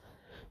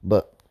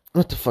 But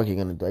what the fuck are you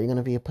gonna do? Are you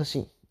gonna be a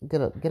pussy?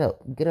 get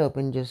up,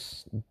 and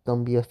just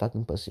don't be a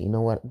fucking pussy. You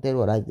know what? Did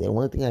what I did.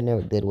 One thing I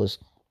never did was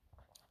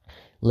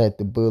let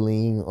the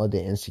bullying or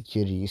the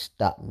insecurity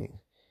stop me,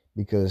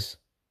 because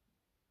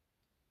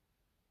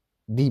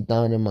deep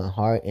down in my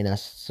heart and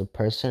as a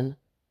person,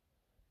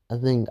 I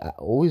think I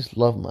always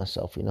love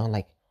myself. You know,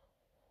 like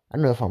I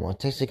don't know if I'm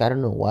autistic. I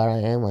don't know what I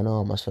am. I know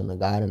I'm a son of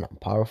God and I'm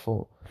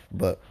powerful,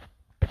 but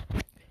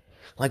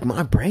like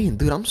my brain,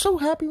 dude, I'm so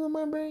happy with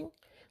my brain.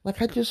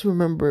 Like I just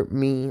remember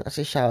me as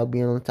a child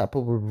being on top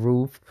of a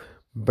roof,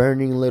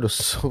 burning little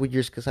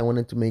soldiers because I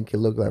wanted to make it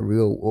look like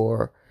real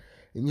war,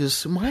 and just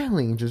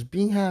smiling, just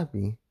being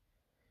happy.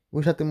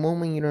 Which at the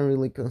moment you don't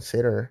really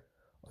consider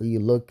or you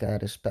look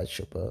at as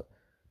special, but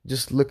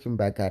just looking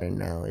back at it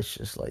now, it's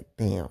just like,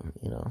 damn,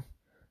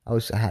 I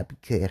was a happy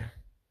kid.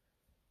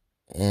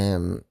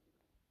 And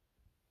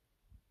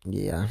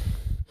yeah,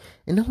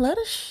 and a lot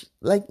of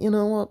like, you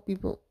know what,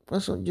 people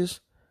also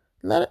just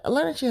a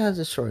lot of shit has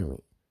destroyed me,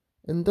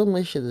 and don't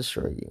let shit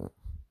destroy you.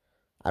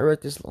 I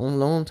read this a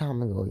long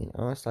time ago.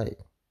 It's like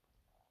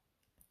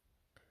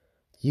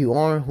you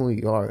are who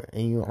you are,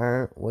 and you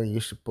aren't where you're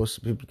supposed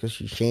to be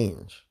because you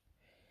change.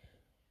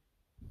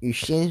 You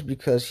changed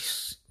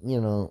because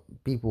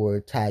people were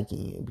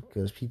attacking you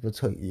because people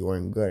told you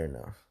weren't good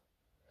enough.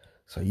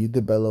 So you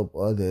develop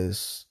all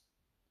this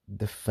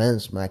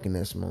defense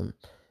mechanism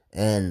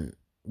and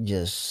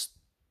just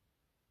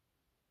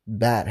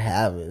bad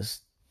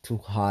habits to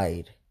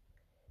hide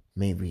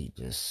maybe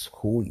just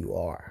who you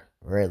are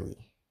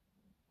really.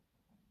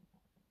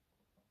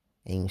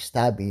 And you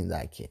stop being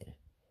that kid.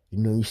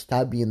 You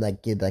stop being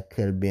that kid that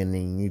could have been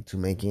in you to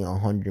making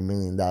 $100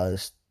 million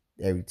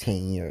every 10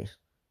 years.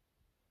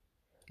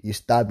 You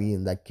stop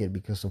being that kid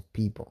because of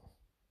people.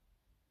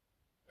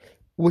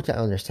 Which I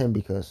understand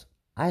because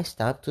I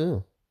stopped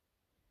too.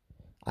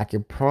 I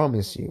can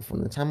promise you,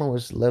 from the time I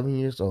was 11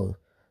 years old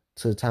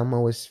to the time I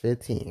was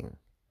 15,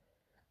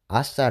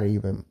 I started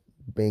even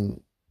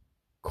being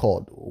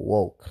called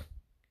woke.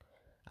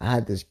 I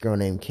had this girl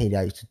named Katie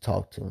I used to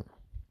talk to.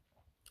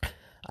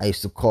 I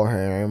used to call her,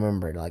 and I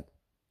remember,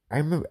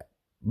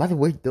 by the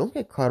way, don't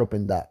get caught up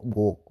in that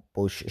woke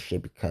bullshit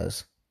shit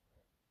because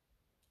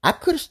I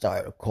could have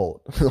started a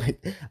cult.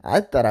 Like, I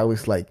thought I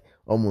was like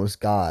almost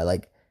God.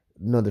 Like,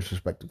 no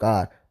disrespect to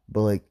God,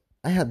 but like,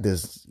 I had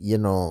this,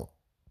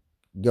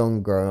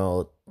 young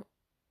girl,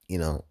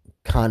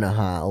 kind of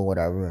hot or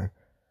whatever.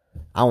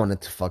 I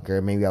wanted to fuck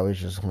her. Maybe I was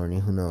just horny.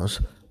 Who knows?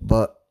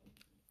 But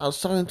I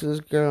was talking to this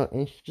girl,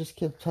 and she just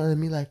kept telling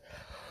me like,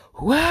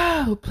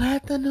 "Wow,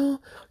 Platano,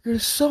 you're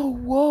so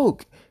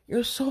woke.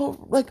 You're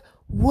so like,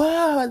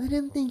 wow. I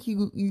didn't think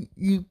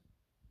you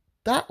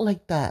thought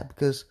like that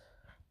because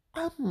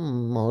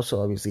I'm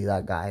also obviously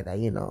that guy that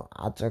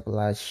I talk a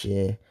lot of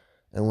shit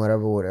and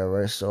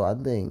whatever. So I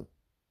think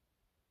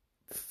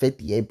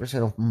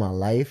 58% of my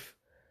life,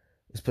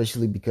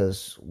 especially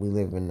because we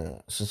live in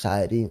a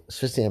society,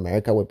 especially in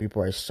America, where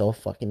people are so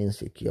fucking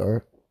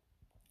insecure,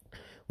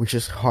 which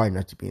is hard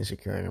not to be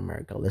insecure in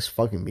America. Let's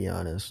fucking be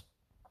honest.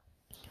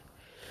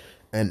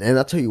 And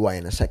I'll tell you why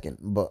in a second.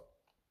 But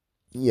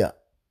yeah,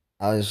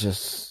 I was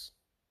just,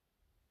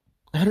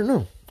 I don't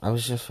know. I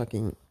was just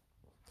fucking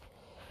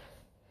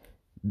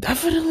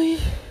definitely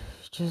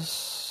just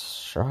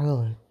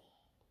struggling.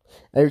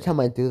 Every time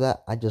I do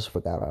that, I just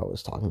forgot what I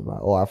was talking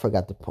about. Oh, I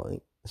forgot the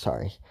point.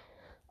 Sorry.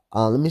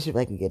 Let me see if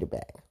I can get it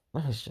back.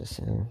 I was just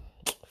saying,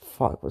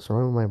 fuck, what's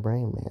wrong with my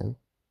brain, man?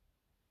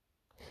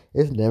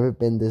 It's never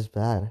been this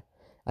bad.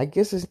 I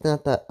guess it's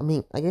not that. I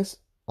mean, I guess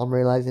I'm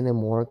realizing it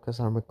more because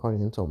I'm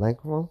recording into a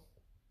microphone.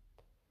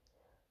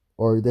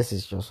 Or this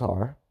is just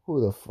hard.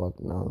 Who the fuck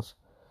knows?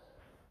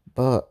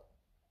 But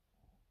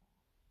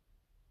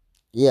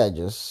yeah,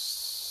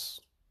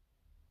 just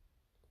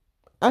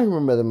I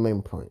remember the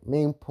main point.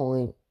 Main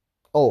point.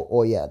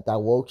 Oh yeah, that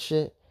woke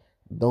shit.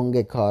 Don't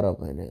get caught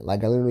up in it.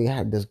 Like I literally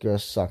had this girl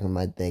sucking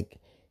my dick,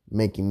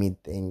 making me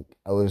think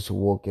I was the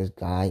wokest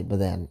guy. But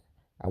then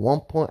at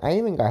one point, I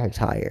even got her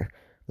tired.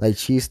 Like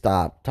she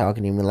stopped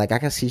talking to me. Like I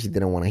can see she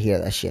didn't want to hear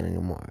that shit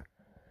anymore.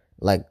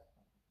 Like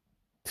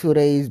 2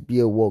 days be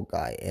a woke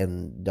guy,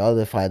 and the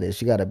other 5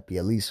 days you gotta be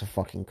at least a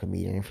fucking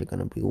comedian if you're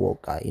gonna be a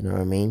woke guy. You know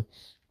what I mean?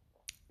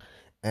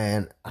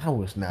 And I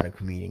was not a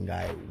comedian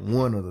guy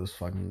one of those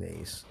fucking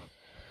days.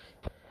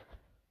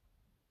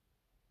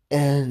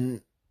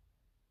 And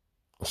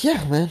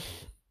yeah, man.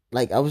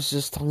 Like I was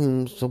just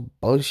talking some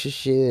bullshit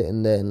shit,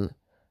 and then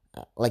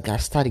like I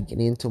started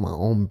getting into my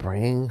own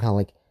brain. How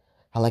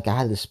I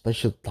had this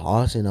special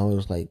thoughts, and I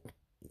was like,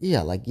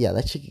 yeah,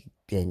 that shit get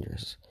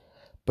dangerous.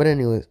 But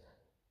anyways,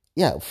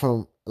 yeah,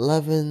 from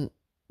 11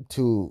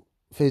 to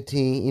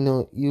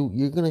 15,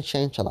 you're gonna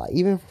change a lot.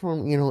 Even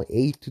from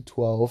 8 to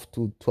 12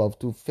 to 12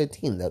 to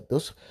 15. That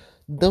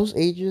those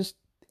ages,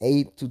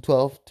 8 to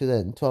 12 to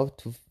then 12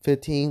 to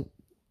 15,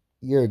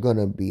 you're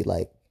gonna be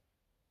like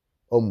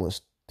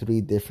almost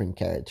three different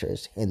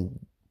characters and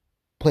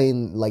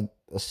playing like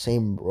the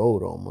same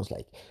road almost,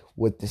 like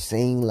with the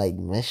same like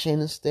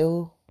mission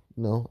still.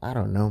 No, I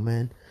don't know,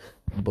 man.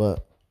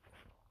 But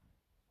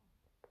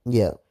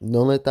yeah,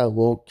 don't let that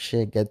woke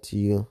shit get to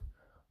you.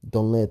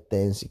 Don't let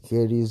the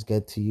insecurities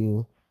get to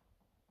you.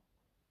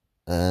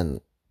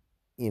 And,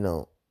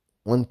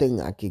 one thing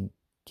I could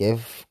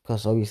give,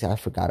 because obviously I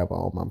forgot about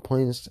all my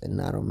points and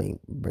that don't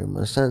bring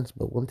much sense,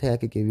 but one thing I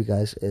could give you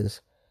guys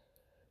is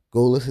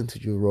go listen to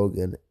Joe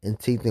Rogan and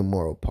take the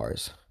moral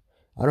parts.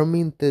 I don't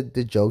mean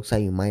the jokes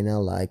that you might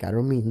not like. I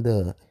don't mean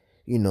the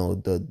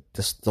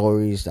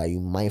stories that you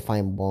might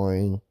find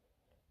boring,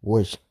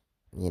 which,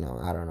 I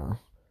don't know.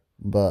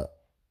 But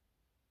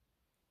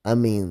I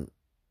mean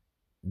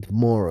the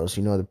morals,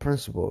 the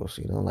principles,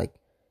 like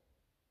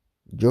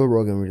Joe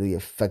Rogan really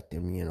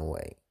affected me in a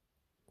way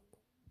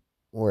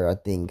where I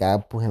think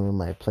God put him in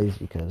my place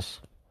because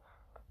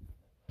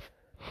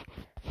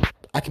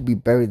I could be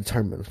very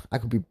determined. I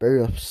could be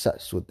very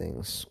obsessed with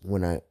things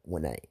when I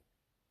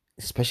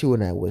especially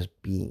when I was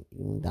being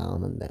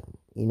down on them,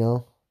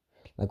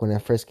 Like when I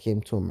first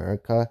came to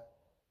America,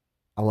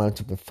 I wanted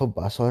to play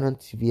football. I saw it on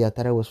TV. I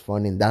thought it was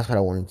fun, and that's what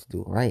I wanted to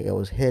do. Right? It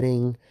was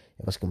hitting.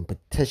 It was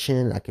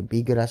competition. I could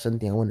be good at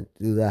something. I wanted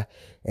to do that,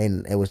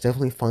 and it was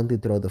definitely fun to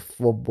throw the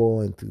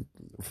football and to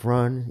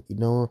run.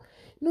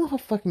 How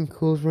fucking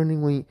cool is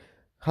running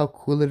how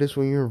cool it is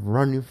when you're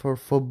running for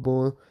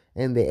football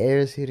and the air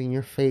is hitting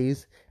your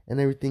face and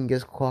everything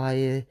gets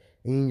quiet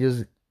and you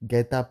just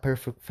get that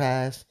perfect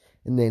pass,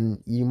 and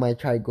then you might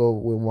try to go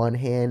with one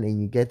hand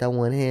and you get that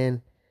one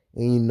hand,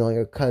 and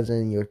your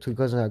two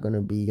cousins are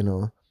gonna be,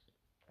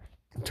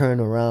 turn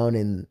around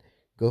and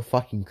go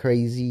fucking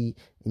crazy,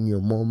 and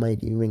your mom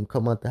might even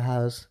come out the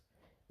house.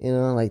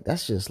 Like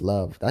that's just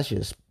love. That's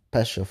just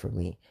special for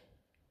me.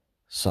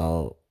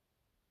 So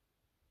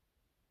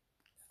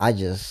I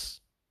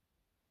just,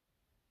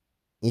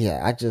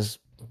 yeah, I just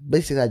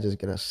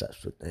get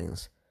obsessed with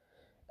things.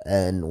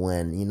 And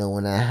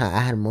when I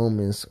had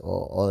moments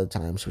all the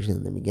time, especially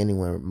in the beginning,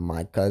 where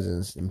my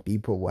cousins and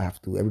people would have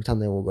to, every time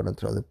they were going to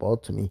throw the ball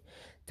to me,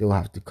 they would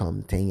have to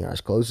come 10 yards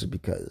closer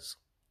because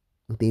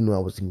they knew I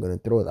wasn't going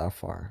to throw that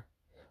far.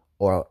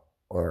 Or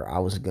I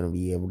wasn't going to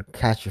be able to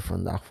catch it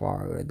from that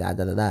far, or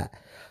that.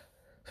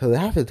 So they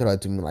have to throw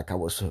it to me like I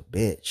was a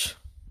bitch,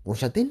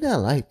 which I think they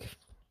like.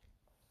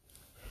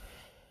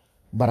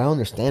 But I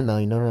understand now,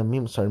 you know what I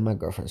mean? Sorry, my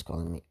girlfriend's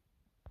calling me.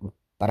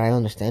 But I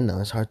understand now,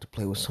 it's hard to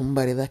play with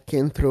somebody that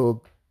can throw a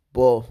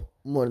ball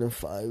more than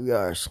 5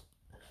 yards.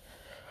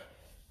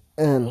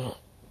 And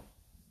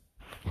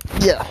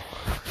yeah,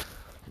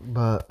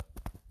 but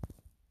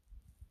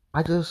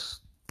I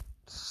just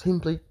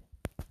simply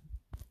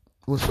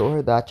was so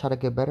that I try to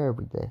get better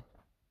every day.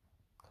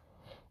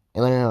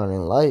 And later on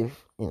in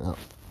life,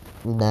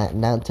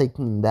 not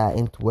taking that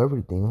into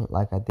everything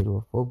like I did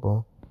with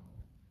football,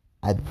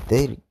 I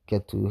did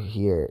get to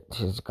hear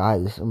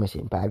this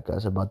amazing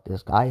podcast about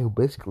this guy who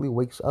basically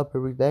wakes up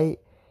every day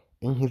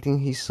and he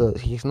thinks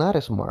he's not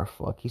a smart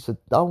fuck, he's a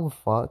dumb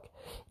fuck,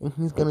 and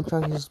he's gonna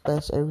try his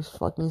best every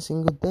fucking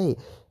single day.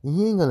 And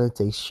he ain't gonna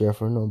take shit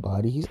from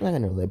nobody. He's not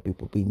gonna let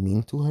people be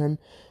mean to him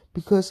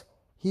because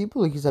he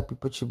believes that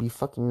people should be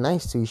fucking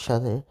nice to each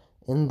other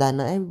and that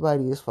not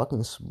everybody is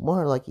fucking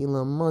smart like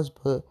Elon Musk,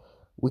 but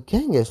we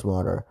can get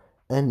smarter.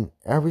 And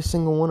every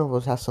single one of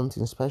us has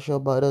something special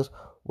about us,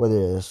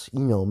 whether it's,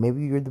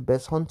 maybe you're the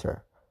best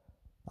hunter.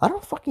 I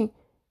don't fucking,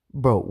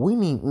 bro, we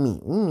need me.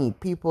 We need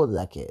people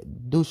that can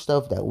do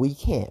stuff that we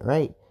can't,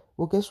 right?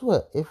 Well, guess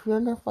what? If you're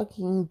not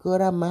fucking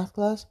good at math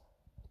class,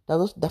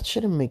 that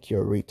shouldn't make you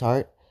a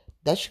retard.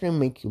 That shouldn't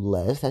make you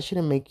less. That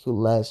shouldn't make you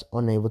less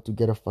unable to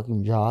get a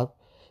fucking job.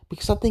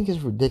 Because I think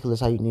it's ridiculous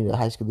how you need a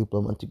high school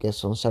diploma to get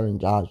some certain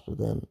jobs, but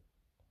then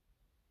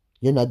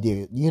you're not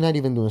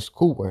even doing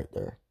schoolwork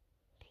there.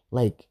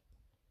 Like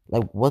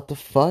what the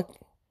fuck?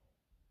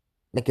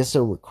 Like it's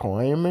a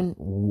requirement?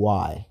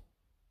 Why?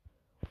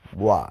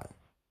 Why?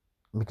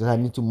 Because I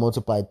need to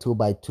multiply 2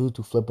 by 2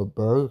 to flip a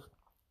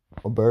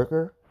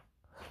burger?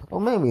 Or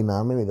maybe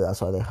not. Maybe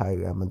that's why they hire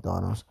you at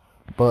McDonald's.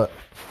 But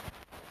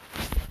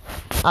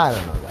I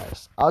don't know,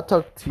 guys. I'll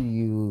talk to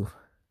you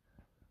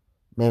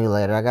maybe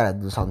later. I gotta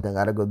do something. I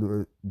gotta go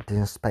do the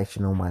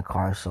inspection on my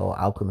car. So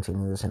I'll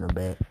continue this in a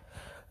bit.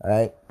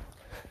 Alright?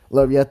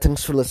 Love ya.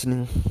 Thanks for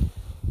listening.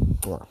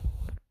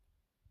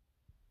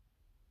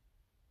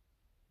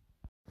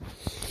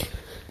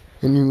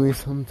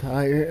 Anyways, I'm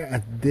tired. I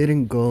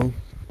didn't go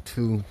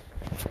to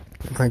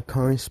my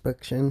car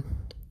inspection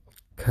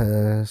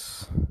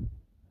because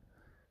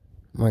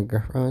my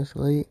girlfriend was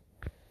late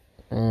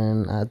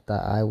and I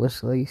thought I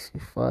was lazy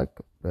fuck,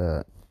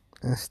 but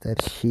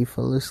instead she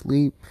fell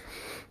asleep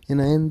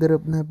and I ended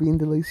up not being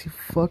the lazy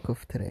fuck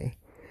of today.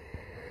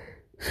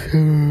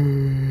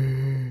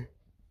 I'm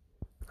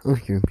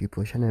giving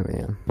people which I never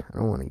am. I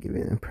don't want to give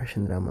you an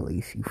impression that I'm a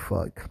lazy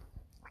fuck.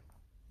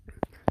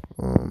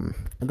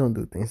 I don't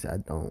do things that I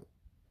don't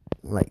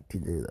like to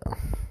do though.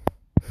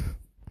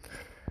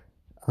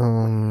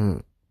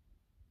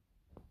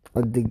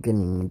 I did get a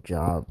new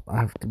job. I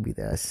have to be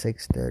there at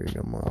 6:30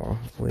 tomorrow,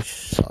 which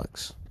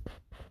sucks.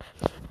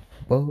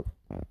 But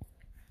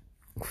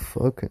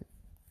fuck it,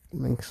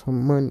 make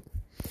some money,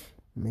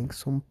 make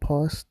some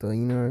pasta.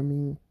 You know what I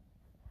mean?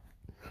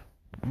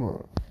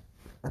 Bro,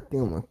 I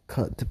think I'm gonna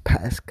cut the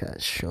past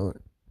cut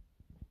short.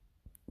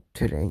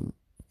 today,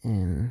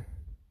 and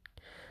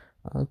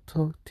I'll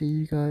talk to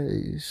you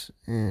guys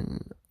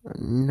in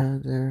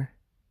another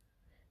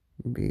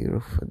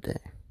beautiful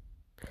day.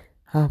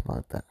 How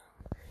about that?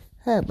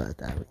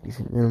 Ladies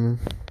and gentlemen?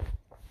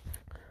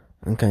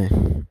 Okay.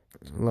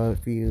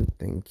 Love you.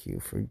 Thank you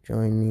for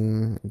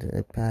joining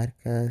the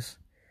podcast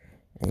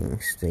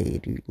and stay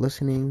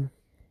listening.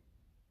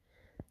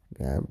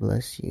 God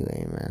bless you.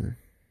 Amen.